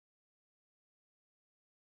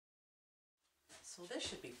So this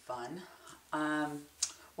should be fun.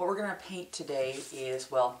 What we're going to paint today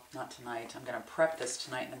is, well, not tonight. I'm going to prep this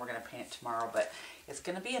tonight and then we're going to paint it tomorrow, but it's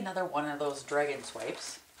going to be another one of those dragon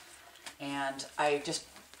swipes. And I just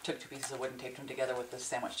took 2 pieces of wood and taped them together with this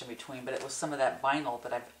sandwiched in between, but it was some of that vinyl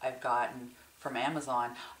that I've gotten from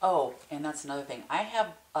Amazon. Oh, and that's another thing. I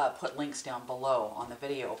have put links down below on the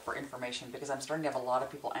video for information because I'm starting to have a lot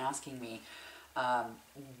of people asking me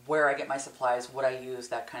where I get my supplies, what I use,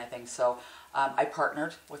 that kind of thing. So I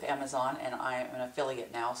partnered with Amazon and I'm an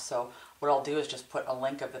affiliate now. So what I'll do is just put a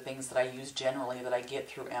link of the things that I use generally that I get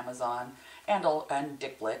through Amazon and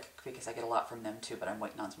Dick Blick, because I get a lot from them too, but I'm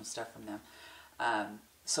waiting on some stuff from them.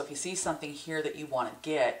 So if you see something here that you want to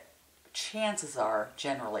get, chances are,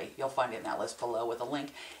 generally, you'll find it in that list below with a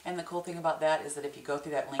link. And the cool thing about that is that if you go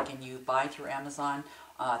through that link and you buy through Amazon,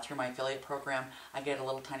 through my affiliate program, I get a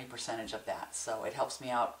little tiny percentage of that. So it helps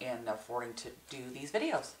me out in affording to do these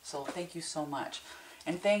videos. So thank you so much.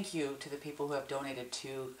 And thank you to the people who have donated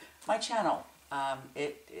to my channel.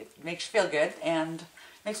 It makes you feel good and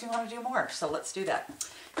makes me want to do more. So let's do that.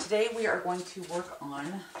 Today we are going to work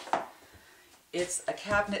on, it's a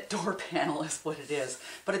cabinet door panel is what it is,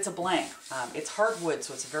 but it's a blank. It's hardwood,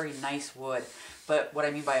 so it's a very nice wood. But what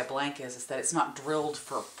I mean by a blank is that it's not drilled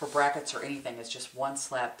for brackets or anything. It's just one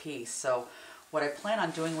slab piece. So what I plan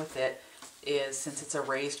on doing with it is, since it's a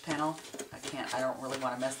raised panel, I don't really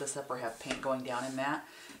want to mess this up or have paint going down in that.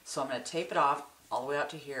 So I'm going to tape it off all the way out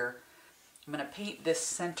to here. I'm going to paint this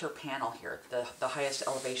center panel here, the highest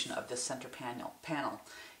elevation of this center panel.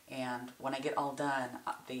 And when I get all done,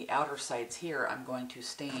 the outer sides here, I'm going to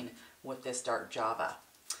stain with this dark Java.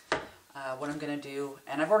 What I'm going to do,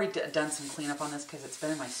 and I've already done some cleanup on this because it's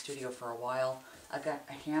been in my studio for a while. I've got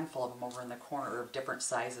a handful of them over in the corner of different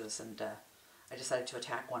sizes, and I decided to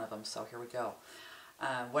attack one of them, so here we go.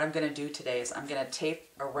 What I'm going to do today is I'm going to tape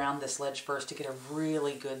around this ledge first to get a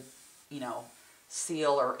really good,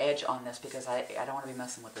 seal or edge on this, because I don't want to be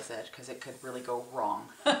messing with this edge because it could really go wrong.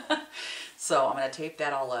 So I'm going to tape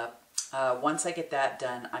that all up. Once I get that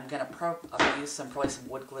done, I'm going to use probably some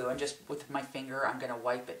wood glue, and just with my finger I'm going to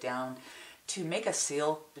wipe it down to make a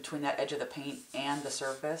seal between that edge of the paint and the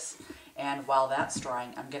surface. And while that's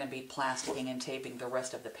drying, I'm going to be plasticking and taping the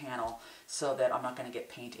rest of the panel so that I'm not going to get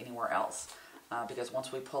paint anywhere else. Because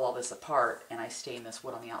once we pull all this apart and I stain this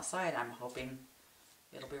wood on the outside, I'm hoping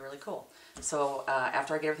it'll be really cool. So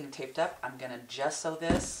after I get everything taped up, I'm going to gesso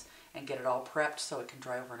this and get it all prepped so it can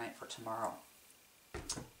dry overnight for tomorrow.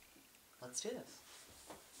 Let's do this.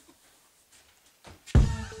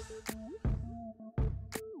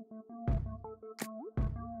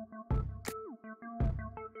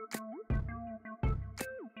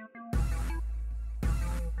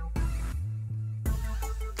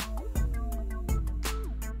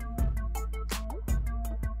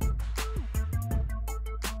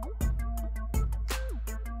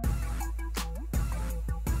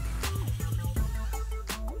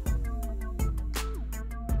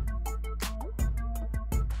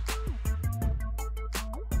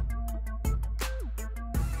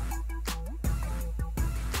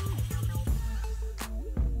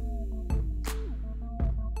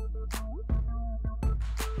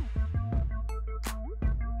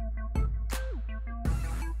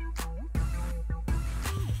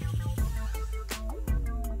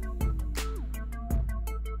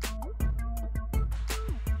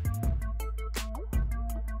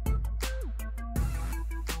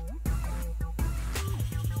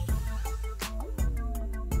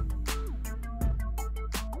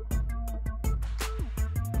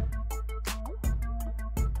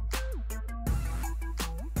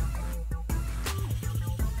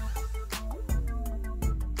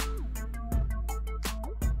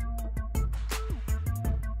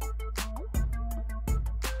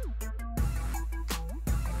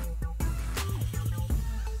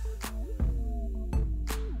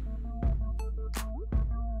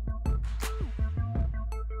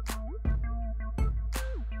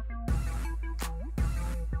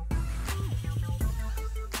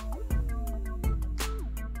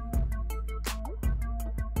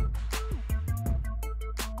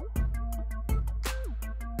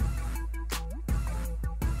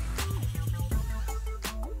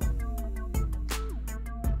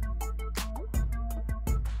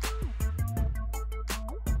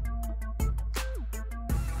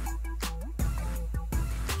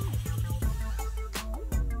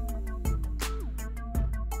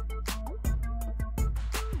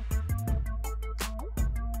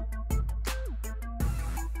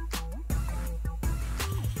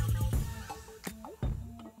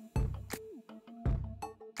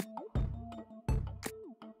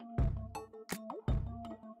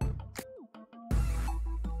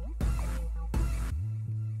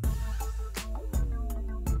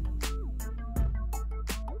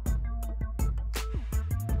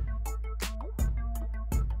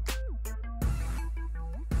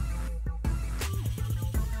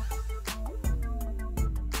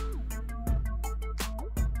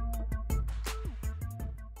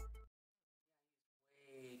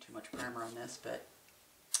 much primer on this, but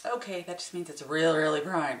okay, that just means it's really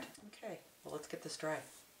primed. Okay, well, let's get this dry.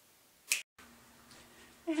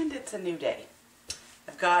 And it's a new day.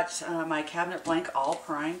 I've got my cabinet blank all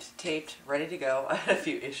primed, taped, ready to go. I had a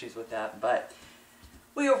few issues with that, but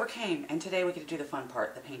we overcame, and today we get to do the fun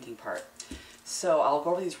part, the painting part. So I'll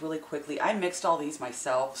go over these really quickly. I mixed all these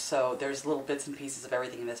myself, so there's little bits and pieces of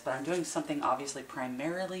everything in this, but I'm doing something obviously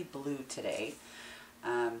primarily blue today.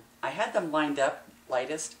 I had them lined up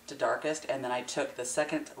lightest to darkest, and then I took the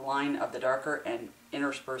second line of the darker and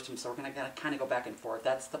interspersed them, so we're going to kind of go back and forth.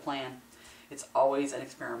 That's the plan. It's always an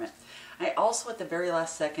experiment. I also, at the very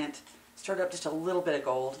last second, stirred up just a little bit of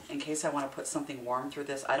gold in case I want to put something warm through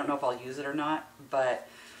this. I don't know if I'll use it or not, but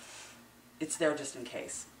it's there just in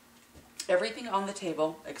case. Everything on the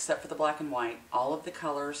table, except for the black and white, all of the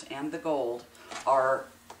colors and the gold, are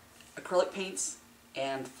acrylic paints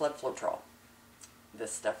and Floetrol.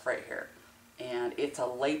 This stuff right here. And it's a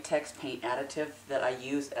latex paint additive that I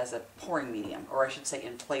use as a pouring medium, or I should say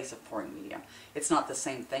in place of pouring medium. It's not the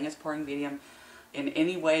same thing as pouring medium in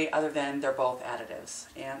any way other than they're both additives.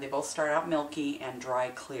 And they both start out milky and dry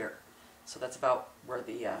clear. So that's about where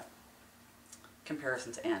the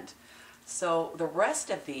comparisons end. So the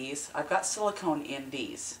rest of these, I've got silicone in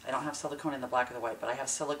these. I don't have silicone in the black or the white, but I have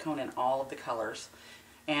silicone in all of the colors.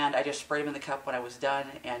 And I just sprayed them in the cup when I was done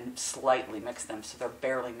and slightly mixed them, so they're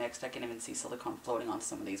barely mixed. I can even see silicone floating on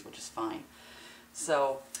some of these, which is fine.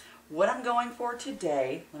 So what I'm going for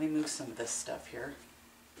today, let me move some of this stuff here.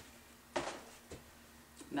 And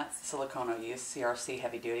that's the silicone I use, CRC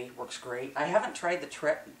Heavy Duty, works great. I haven't tried the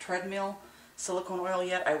treadmill silicone oil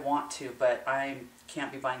yet. I want to, but I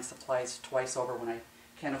can't be buying supplies twice over when I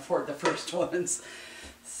can't afford the first ones.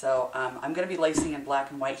 So I'm going to be lacing in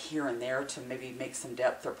black and white here and there to maybe make some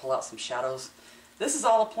depth or pull out some shadows. This is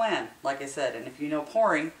all a plan, like I said, and if you know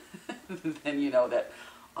pouring, then you know that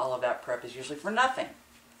all of that prep is usually for nothing.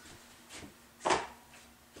 But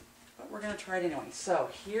we're going to try it anyway. So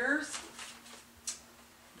here's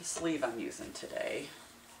the sleeve I'm using today.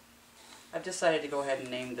 I've decided to go ahead and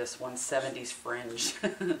name this one 70s Fringe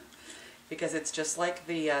because it's just like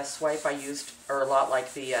the swipe I used, or a lot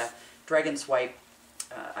like the Dragon Swipe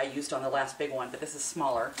I used on the last big one, but this is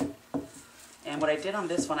smaller. And what I did on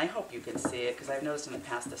this one, I hope you can see it, because I've noticed in the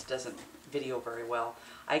past this doesn't video very well.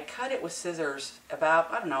 I cut it with scissors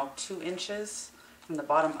about, I don't know, 2 inches from the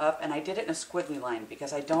bottom up, and I did it in a squiggly line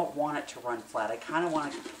because I don't want it to run flat. I kind of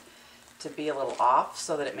want it to be a little off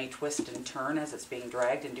so that it may twist and turn as it's being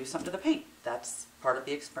dragged and do something to the paint. That's part of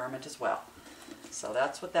the experiment as well. So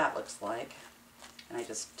that's what that looks like. And I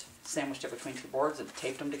just sandwiched it between 2 boards and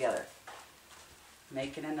taped them together,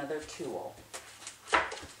 making another tool.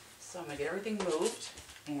 So I'm going to get everything moved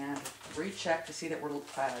and recheck to see that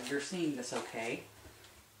you're seeing this okay,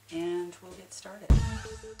 and we'll get started.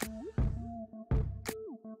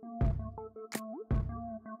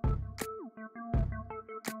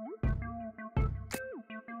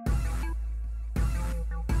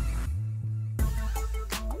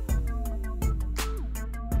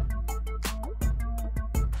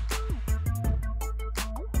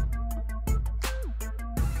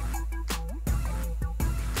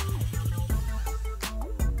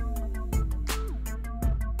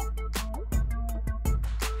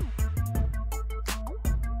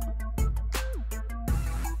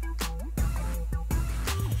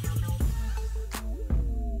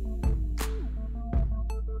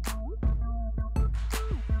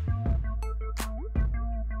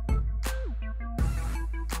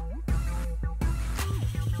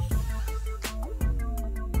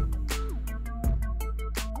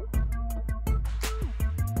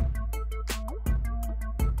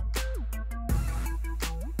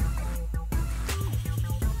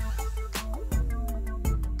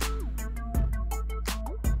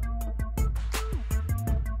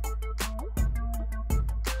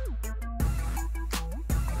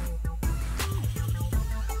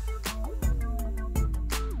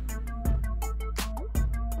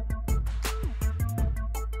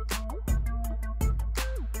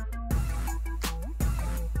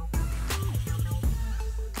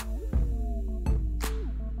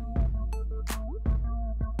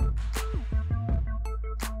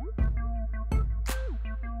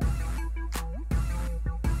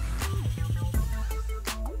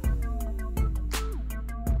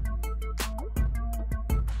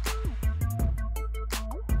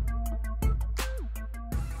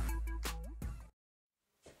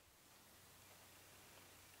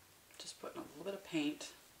 Putting a little bit of paint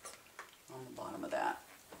on the bottom of that,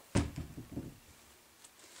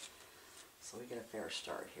 so we get a fair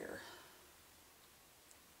start here.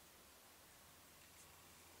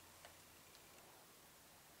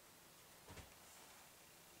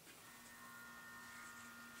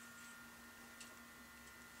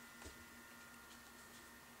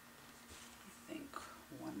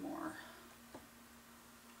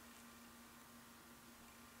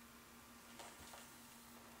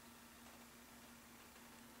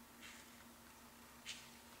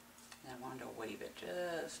 wave it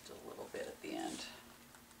just a little bit at the end.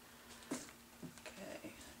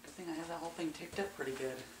 Okay, good thing I have that whole thing taped up pretty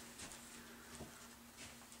good.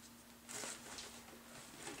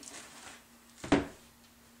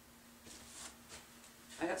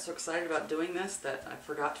 I got so excited about doing this that I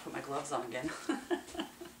forgot to put my gloves on again.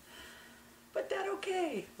 But that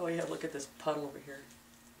okay. Oh yeah, look at this puddle over here.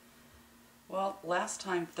 Well, last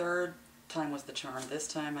time, third time was the charm. This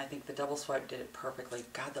time I think the double swipe did it perfectly.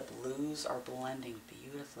 God, the blues are blending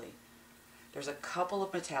beautifully. There's a couple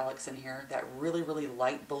of metallics in here. That really, really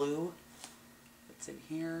light blue that's in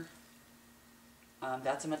here.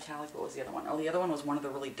 That's a metallic. What was the other one? Oh, the other one was one of the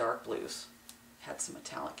really dark blues. Had some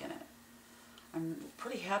metallic in it. I'm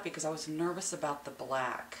pretty happy because I was nervous about the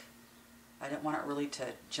black. I didn't want it really to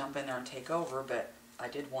jump in there and take over, but I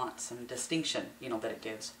did want some distinction, you know, that it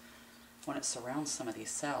gives when it surrounds some of these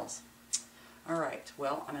cells. Alright,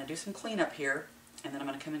 well, I'm going to do some cleanup here, and then I'm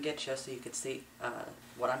going to come and get you so you can see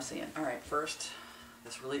what I'm seeing. Alright, first,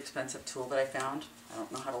 this really expensive tool that I found. I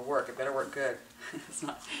don't know how to work. It better work good. It's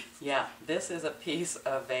not. Yeah, this is a piece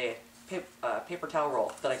of a paper towel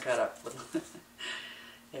roll that I cut up.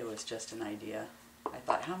 It was just an idea. I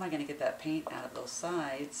thought, how am I going to get that paint out of those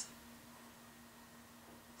sides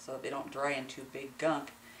so that they don't dry into big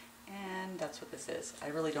gunk? And that's what this is. I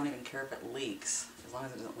really don't even care if it leaks, as long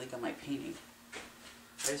as it doesn't leak on my painting.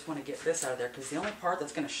 I just want to get this out of there because the only part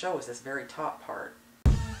that's going to show is this very top part.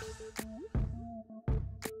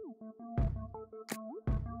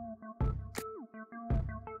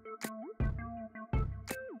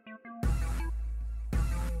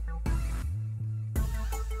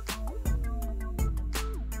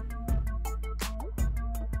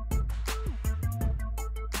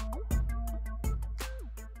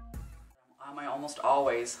 I almost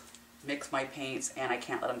always mix my paints and I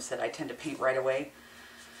can't let them sit. I tend to paint right away.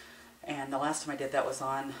 And the last time I did that was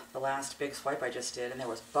on the last big swipe I just did, and there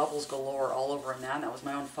was bubbles galore all over in that, and that was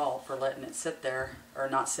my own fault for letting it sit there, or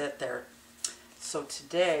not sit there. So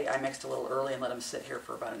today I mixed a little early and let them sit here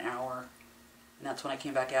for about an hour. And that's when I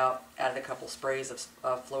came back out, added a couple sprays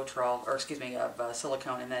of Floetrol, or excuse me, of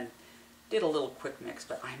silicone, and then did a little quick mix.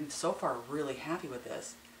 But I'm so far really happy with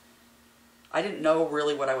this. I didn't know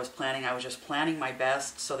really what I was planning. I was just planning my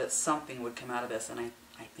best so that something would come out of this, and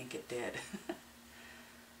I think it did.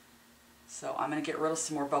 So I'm going to get rid of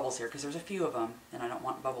some more bubbles here because there's a few of them, and I don't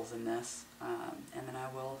want bubbles in this. And then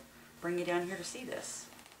I will bring you down here to see this.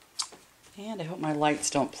 And I hope my lights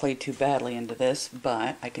don't play too badly into this,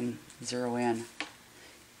 but I can zero in.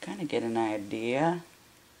 Kind of get an idea.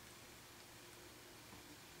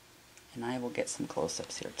 And I will get some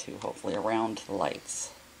close-ups here too, hopefully around the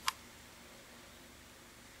lights.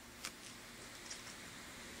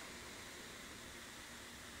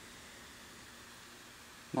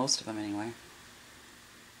 Most of them, anyway.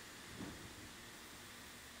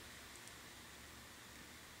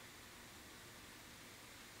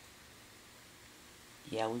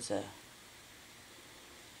 Yowza.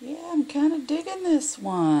 Yeah, I'm kind of digging this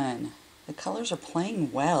one. The colors are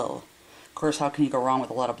playing well. Of course, how can you go wrong with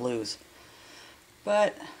a lot of blues?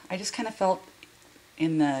 But I just kind of felt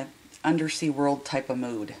in the undersea world type of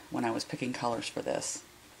mood when I was picking colors for this.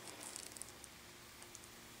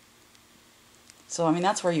 So, I mean,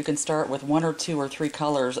 that's where you can start with 1 or 2 or 3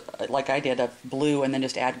 colors, like I did, of blue, and then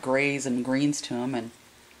just add grays and greens to them, and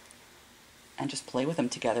just play with them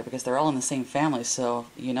together, because they're all in the same family, so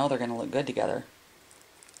you know they're going to look good together.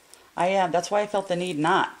 That's why I felt the need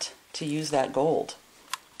not to use that gold.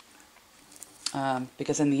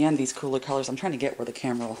 Because in the end, these cooler colors, I'm trying to get where the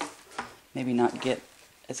camera will maybe not get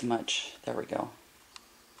as much. There we go.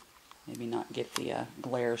 Maybe not get the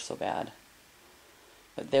glare so bad.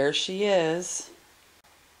 But there she is.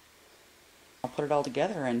 I'll put it all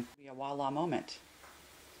together and be a voila moment.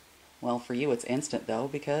 Well, for you it's instant though,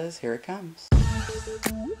 because here it comes.